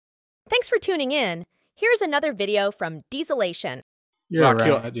Thanks for tuning in. Here's another video from Dieselation. You're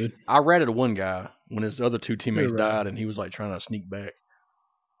right, dude. I ratted one guy when his other two teammates died, and he was like trying to sneak back.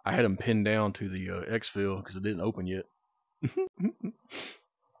 I had him pinned down to the exfil because it didn't open yet.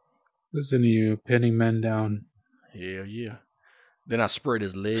 Listen to you pinning men down. Yeah. Then I sprayed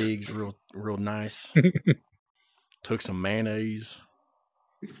his legs real nice. Took some mayonnaise.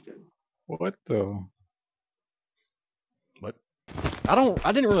 What though? But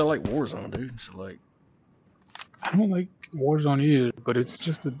I didn't really like Warzone, dude. So like, I don't like Warzone either, but it's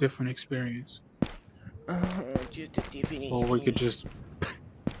just a different experience. Just a different Or we could just,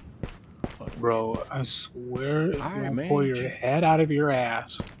 bro. I swear, if you pull your head out of your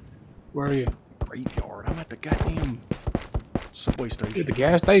ass. Where are you? Graveyard. I'm at the goddamn subway station. At the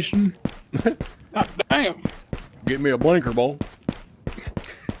gas station. God damn. Get me a blinker, boy.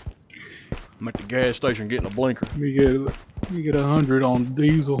 I'm at the gas station getting a blinker. We get 100 on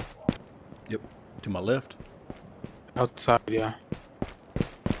diesel. Yep. To my left. Outside, yeah.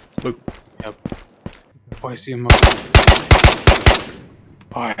 Boop. Yep. Oh, I see him up.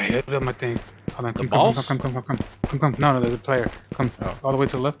 Oh, I hit him, I think. Hold on, come. No, there's a player. Come, all the way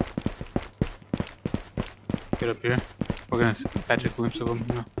to the left. Get up here. We're gonna catch a glimpse of him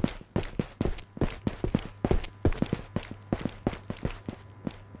now.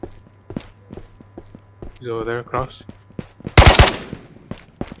 He's over there, across.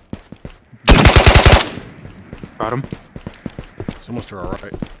 Got him. Someone's to our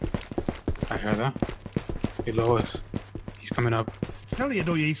right. I hear that. Below us. He's coming up. Oh,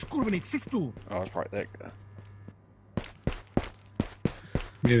 it's probably that guy.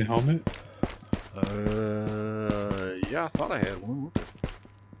 You need a helmet? Yeah, I thought I had one.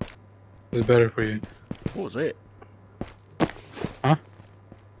 It's better for you. What was that? Huh?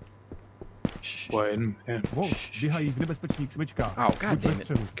 What? Yeah. Oh, god damn it.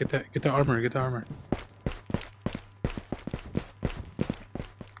 Get the armor,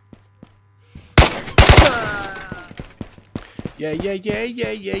 Yeah.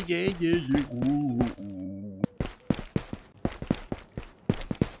 Ooh.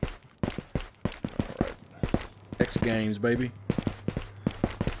 Alright. X Games, baby.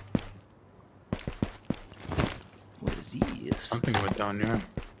 What is this? Something went down here.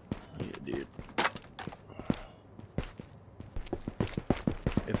 Yeah, it did.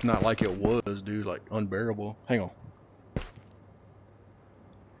 It's not like it was, dude. Like, unbearable. Hang on.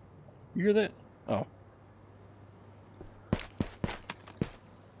 You hear that? Oh.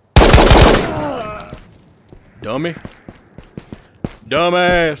 Dummy.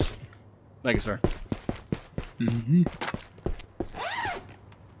 Dumbass. Thank you, sir. Mm-hmm.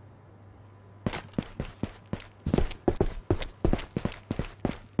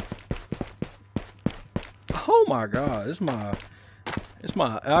 Oh my god, it's my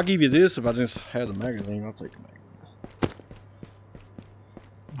I'll give you this if I just had the magazine. I'll take the magazine.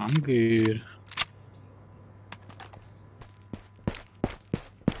 I'm good.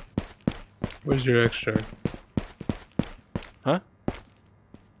 Where's your extra? Huh?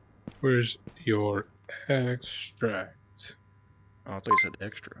 Where's your extract? Oh, I thought you said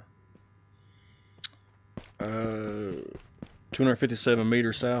extra. 257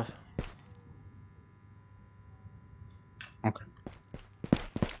 meters south. Okay.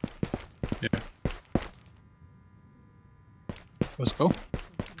 Yeah. Let's go.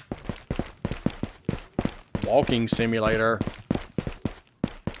 Walking simulator.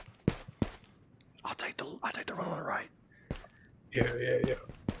 I'll take the run on the right. Yeah.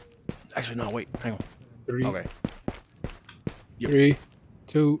 Actually, no, wait, hang on. 3. Okay. Yep. 3,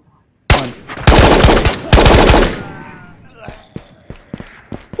 2, 1.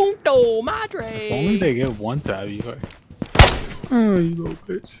 Punto madre. If only they get one tab, you guys. Oh, you little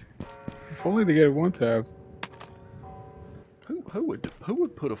bitch. If only they get one tab. Who would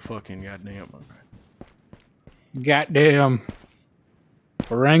put a fucking goddamn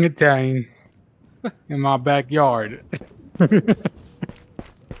orangutan in my backyard?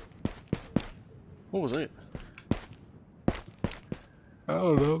 What was it? I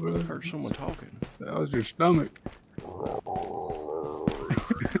don't know, bro. I heard someone talking. That was your stomach.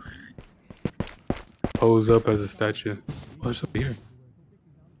 Pose up as a statue. What's up here?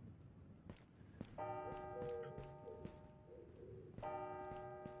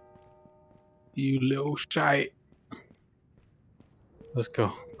 You little shite. Let's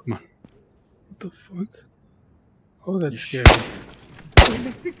go. Come on. What the fuck? Oh, that's scary.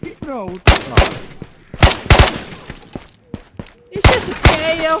 It's just a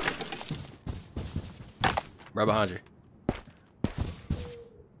scale. Right behind you.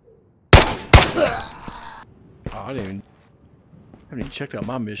 Oh, I didn't even... haven't even checked out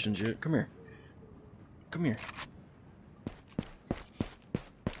my missions yet. Come here. Come here.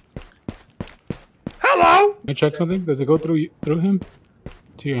 Hello! Can I check something? Does it go through him?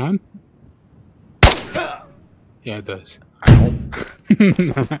 To your hand? Yeah, it does.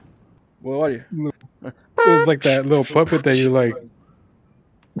 Well, what are you? It's like that little puppet that you like.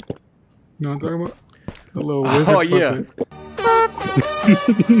 You know what I'm talking about? The little wizard puppet.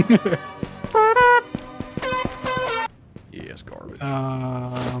 Yeah, it's garbage.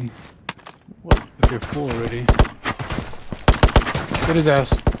 What? If you're full already. Get his ass.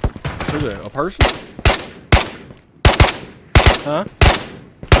 Who's that? A person? Huh?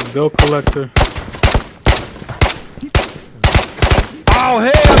 A bill collector. Oh,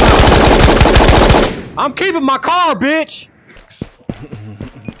 hell no! I'm keeping my car, bitch!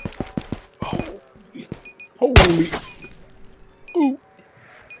 Holy. Ooh.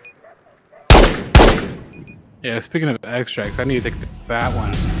 Yeah, speaking of extracts, I need to take the fat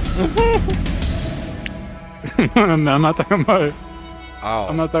one. No, I'm not talking about it. Oh.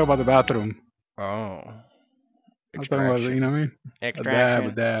 I'm not talking about the bathroom. Oh. I'm talking about, you know what I mean? Extraction.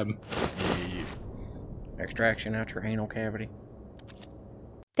 A dab. Yeah. Extraction out your anal cavity.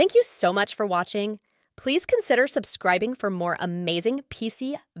 Thank you so much for watching. Please consider subscribing for more amazing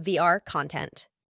PC VR content.